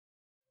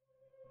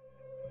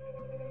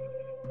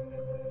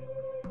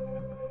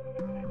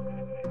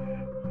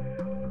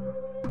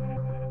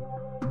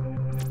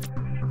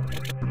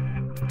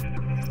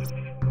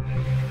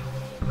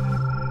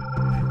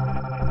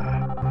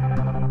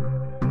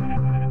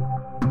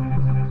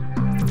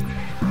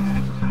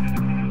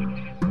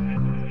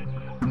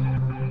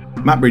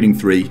Map Reading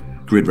 3,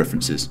 Grid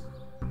References.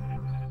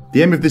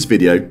 The aim of this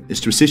video is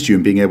to assist you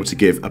in being able to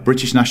give a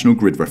British national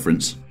grid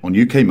reference on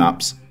UK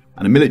maps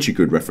and a military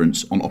grid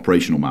reference on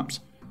operational maps.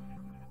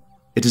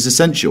 It is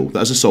essential that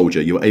as a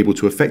soldier you are able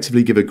to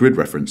effectively give a grid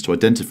reference to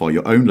identify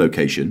your own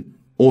location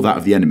or that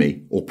of the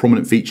enemy or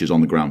prominent features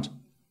on the ground.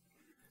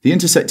 The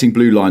intersecting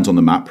blue lines on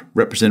the map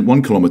represent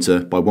 1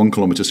 km by 1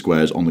 km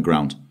squares on the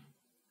ground.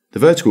 The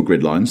vertical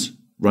grid lines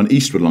run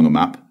eastward along a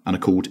map and are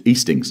called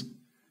eastings,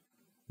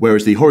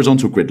 whereas the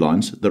horizontal grid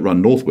lines that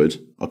run northward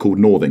are called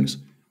northings.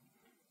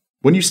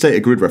 When you state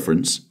a grid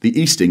reference, the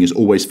easting is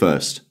always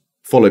first,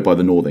 followed by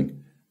the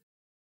northing.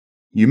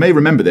 You may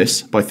remember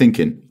this by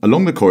thinking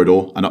along the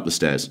corridor and up the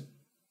stairs.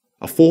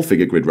 A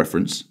 4-figure grid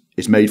reference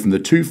is made from the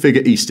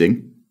 2-figure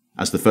easting,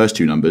 as the first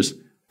two numbers,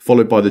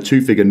 followed by the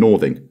 2-figure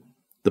northing.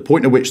 The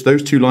point at which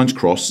those two lines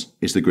cross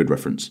is the grid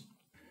reference.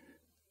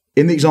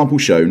 In the example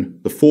shown,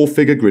 the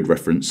 4-figure grid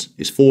reference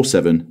is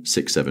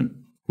 4767,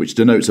 which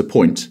denotes a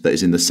point that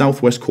is in the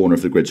southwest corner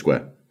of the grid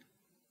square.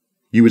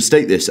 You would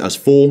state this as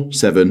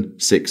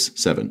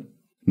 4767,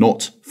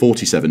 not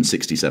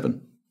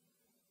 4767.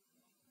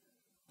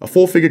 A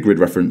 4-figure grid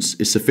reference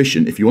is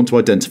sufficient if you want to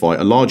identify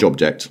a large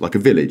object like a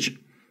village.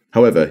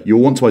 However, you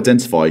will want to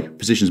identify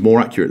positions more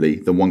accurately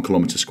than 1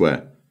 km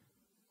square.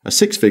 A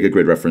 6-figure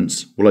grid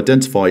reference will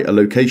identify a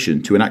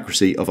location to an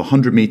accuracy of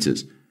 100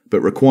 meters,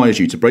 but requires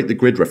you to break the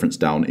grid reference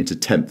down into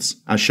tenths,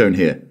 as shown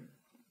here.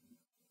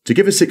 To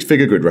give a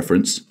 6-figure grid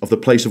reference of the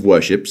place of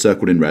worship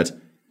circled in red,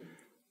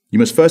 you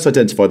must first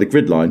identify the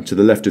grid line to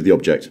the left of the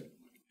object,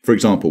 for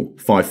example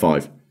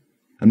 5,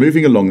 and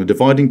moving along the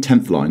dividing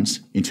tenth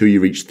lines until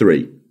you reach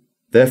 3.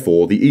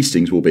 Therefore, the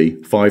eastings will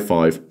be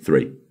 5,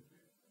 3.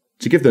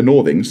 To give the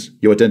northings,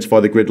 you identify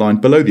the grid line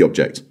below the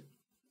object,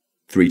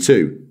 3,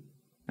 2,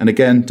 and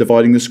again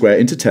dividing the square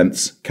into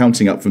tenths,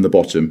 counting up from the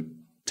bottom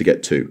to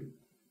get 2,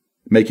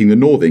 making the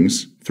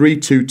northings 3,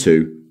 2,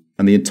 2,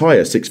 and the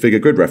entire 6-figure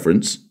grid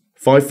reference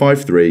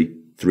 5, 3,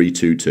 3,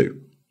 2,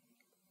 2.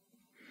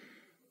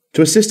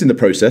 To assist in the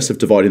process of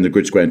dividing the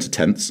grid square into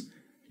tenths,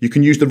 you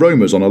can use the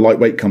roamers on a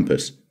lightweight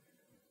compass.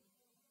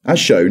 As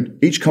shown,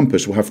 each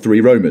compass will have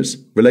 3 roamers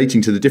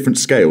relating to the different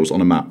scales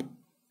on a map,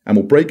 and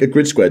will break a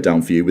grid square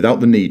down for you without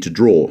the need to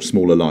draw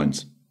smaller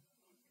lines.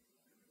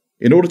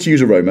 In order to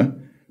use a roamer,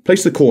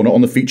 place the corner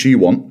on the feature you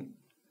want.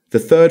 The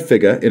 3rd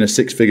figure in a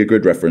 6-figure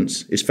grid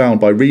reference is found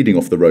by reading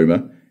off the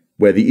roamer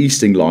where the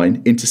easting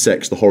line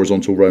intersects the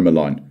horizontal roamer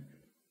line,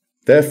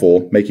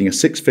 therefore making a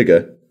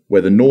 6-figure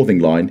where the northing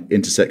line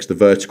intersects the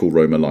vertical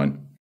roamer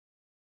line.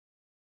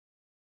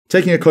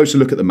 Taking a closer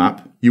look at the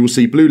map, you will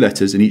see blue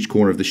letters in each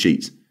corner of the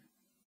sheet.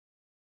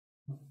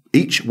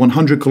 Each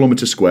 100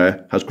 km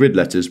square has grid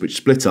letters which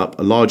split up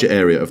a larger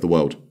area of the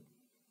world.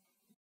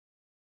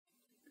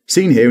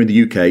 Seen here in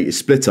the UK is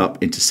split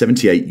up into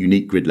 78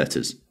 unique grid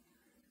letters.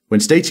 When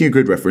stating a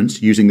grid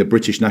reference using the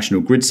British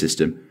National Grid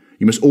System,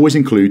 you must always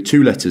include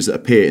 2 letters that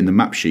appear in the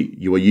map sheet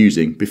you are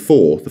using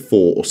before the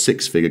 4 or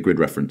 6-figure grid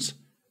reference.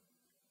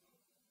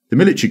 The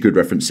military grid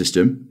reference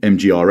system,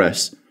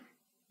 MGRS,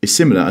 is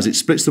similar as it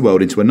splits the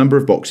world into a number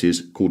of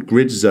boxes called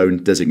Grid Zone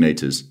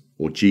Designators,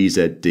 or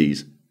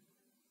GZDs.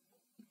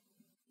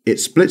 It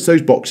splits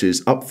those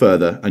boxes up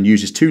further and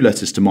uses 2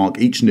 letters to mark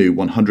each new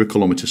 100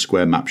 km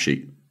square map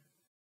sheet,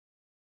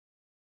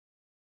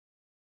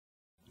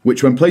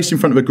 which when placed in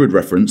front of a grid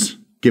reference,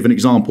 give an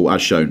example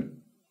as shown,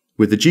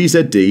 with the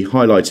GZD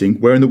highlighting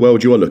where in the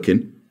world you are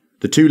looking,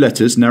 the 2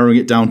 letters narrowing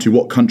it down to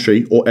what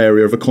country or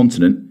area of a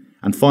continent,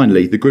 and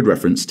finally the grid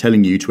reference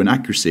telling you to an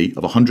accuracy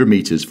of 100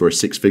 meters for a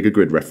 6-figure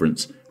grid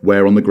reference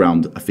where on the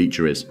ground a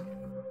feature is.